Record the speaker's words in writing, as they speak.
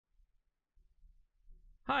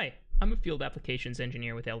Hi, I'm a field applications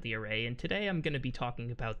engineer with LDRA, and today I'm going to be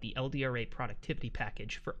talking about the LDRA Productivity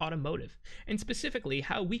Package for automotive, and specifically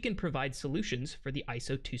how we can provide solutions for the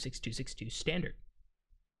ISO 26262 standard.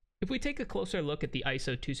 If we take a closer look at the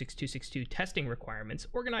ISO 26262 testing requirements,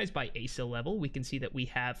 organized by ASIL level, we can see that we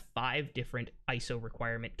have 5 different ISO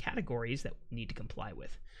requirement categories that we need to comply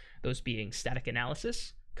with. Those being static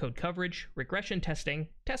analysis, code coverage, regression testing,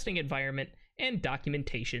 testing environment, and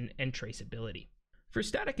documentation and traceability. For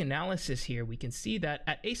static analysis here, we can see that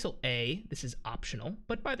at ASIL A, this is optional,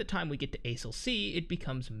 but by the time we get to ASIL C, it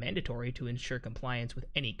becomes mandatory to ensure compliance with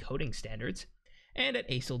any coding standards. And at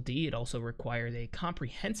ASIL D, it also requires a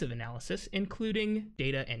comprehensive analysis, including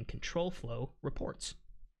data and control flow reports.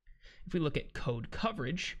 If we look at code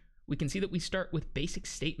coverage, we can see that we start with basic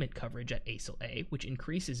statement coverage at ASIL A, which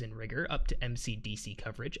increases in rigor up to MCDC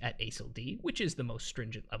coverage at ASIL D, which is the most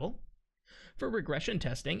stringent level. For regression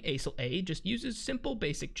testing, ASIL A just uses simple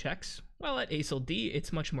basic checks, while at ASIL D,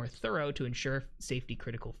 it's much more thorough to ensure safety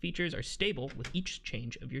critical features are stable with each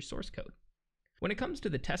change of your source code. When it comes to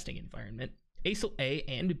the testing environment, ASIL A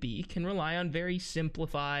and B can rely on very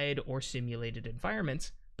simplified or simulated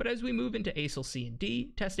environments, but as we move into ASIL C and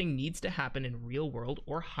D, testing needs to happen in real-world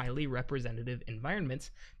or highly representative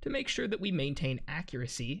environments to make sure that we maintain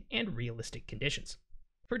accuracy and realistic conditions.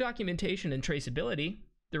 For documentation and traceability,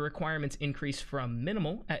 the requirements increase from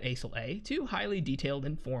minimal at ASIL A to highly detailed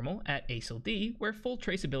and formal at ASIL D, where full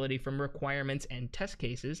traceability from requirements and test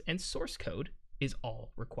cases and source code is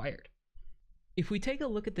all required. If we take a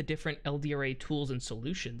look at the different LDRA tools and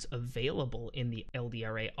solutions available in the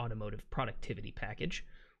LDRA Automotive Productivity Package,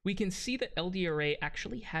 we can see that LDRA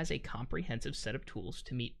actually has a comprehensive set of tools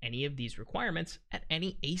to meet any of these requirements at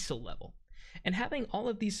any ASIL level. And having all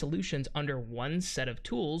of these solutions under one set of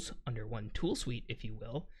tools, under one tool suite, if you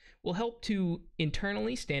will help to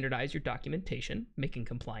internally standardize your documentation, making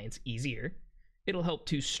compliance easier. It'll help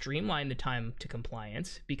to streamline the time to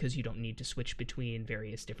compliance because you don't need to switch between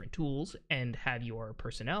various different tools and have your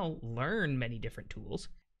personnel learn many different tools.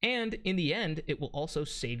 And in the end, it will also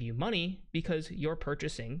save you money because you're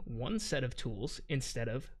purchasing one set of tools instead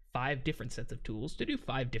of 5 different sets of tools to do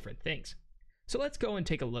 5 different things. So let's go and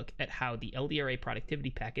take a look at how the LDRA Productivity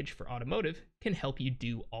Package for automotive can help you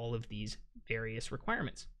do all of these various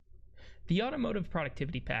requirements. The Automotive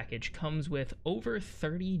Productivity Package comes with over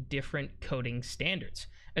 30 different coding standards,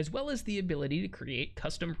 as well as the ability to create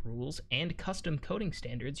custom rules and custom coding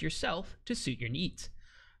standards yourself to suit your needs.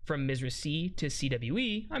 From MISRA C to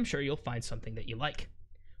CWE, I'm sure you'll find something that you like.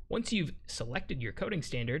 Once you've selected your coding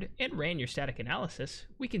standard and ran your static analysis,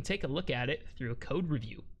 we can take a look at it through a code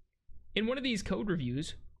review. In one of these code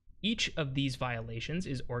reviews, each of these violations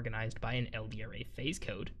is organized by an LDRA phase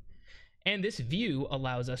code, and this view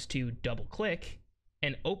allows us to double-click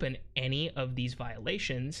and open any of these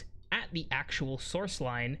violations at the actual source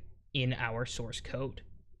line in our source code.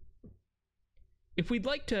 If we'd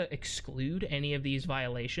like to exclude any of these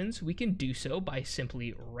violations, we can do so by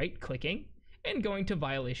simply right-clicking and going to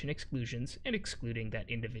Violation Exclusions and excluding that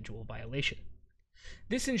individual violation.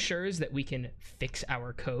 This ensures that we can fix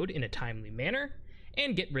our code in a timely manner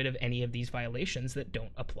and get rid of any of these violations that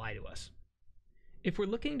don't apply to us. If we're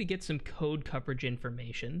looking to get some code coverage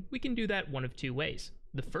information, we can do that one of 2 ways.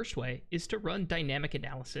 The first way is to run dynamic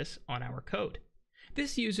analysis on our code.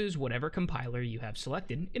 This uses whatever compiler you have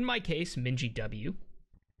selected, in my case, MinGW,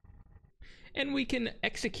 and we can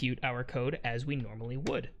execute our code as we normally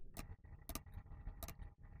would.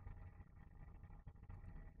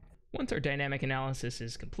 Once our dynamic analysis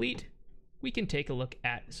is complete, we can take a look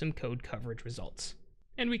at some code coverage results.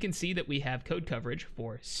 And we can see that we have code coverage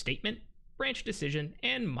for statement, branch decision,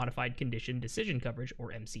 and modified condition decision coverage,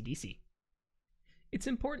 or MCDC. It's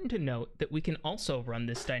important to note that we can also run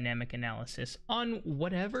this dynamic analysis on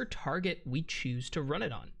whatever target we choose to run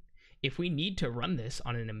it on. If we need to run this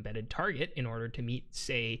on an embedded target in order to meet,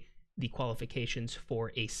 say, the qualifications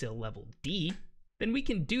for ASIL level D, then we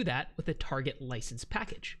can do that with a target license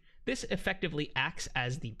package. This effectively acts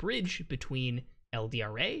as the bridge between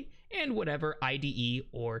LDRA and whatever IDE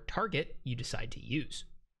or target you decide to use.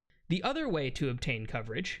 The other way to obtain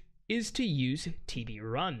coverage is to use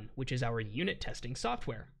TB-Run, which is our unit testing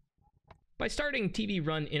software. By starting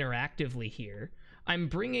TB-Run interactively here, I'm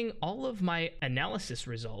bringing all of my analysis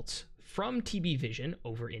results from TB Vision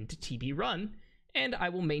over into TB-Run, and I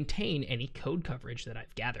will maintain any code coverage that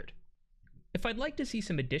I've gathered. If I'd like to see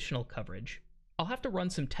some additional coverage, I'll have to run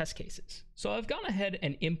some test cases. So I've gone ahead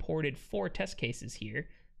and imported 4 test cases here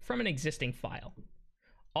from an existing file.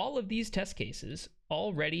 All of these test cases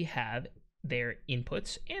already have their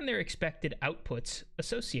inputs and their expected outputs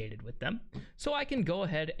associated with them, so I can go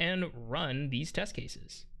ahead and run these test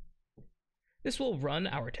cases. This will run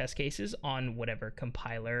our test cases on whatever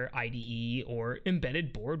compiler, IDE, or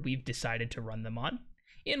embedded board we've decided to run them on,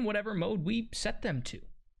 in whatever mode we set them to.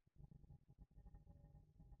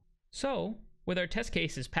 So, with our test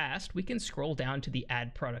cases passed, we can scroll down to the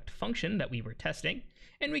add product function that we were testing,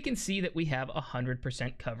 and we can see that we have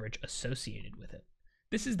 100% coverage associated with it.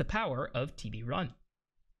 This is the power of tbrun.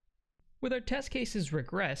 With our test cases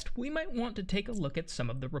regressed, we might want to take a look at some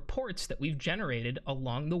of the reports that we've generated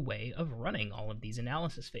along the way of running all of these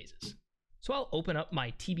analysis phases. So I'll open up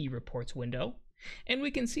my TB reports window, and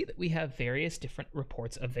we can see that we have various different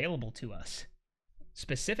reports available to us.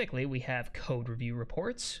 Specifically, we have code review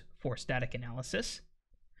reports for static analysis.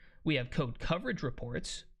 We have code coverage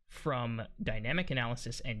reports from dynamic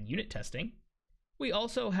analysis and unit testing. We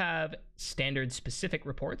also have standard specific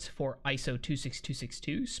reports for ISO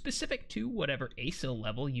 26262 specific to whatever ASIL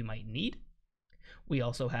level you might need. We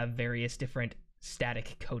also have various different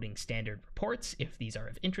static coding standard reports if these are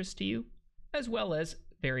of interest to you, as well as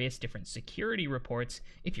various different security reports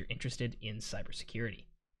if you're interested in cybersecurity.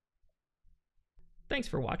 Thanks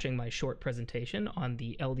for watching my short presentation on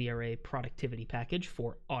the LDRA Productivity Package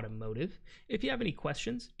for Automotive. If you have any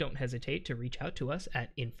questions, don't hesitate to reach out to us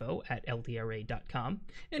at info@ldra.com,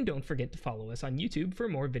 and don't forget to follow us on YouTube for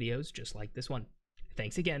more videos just like this one.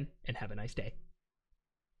 Thanks again, and have a nice day.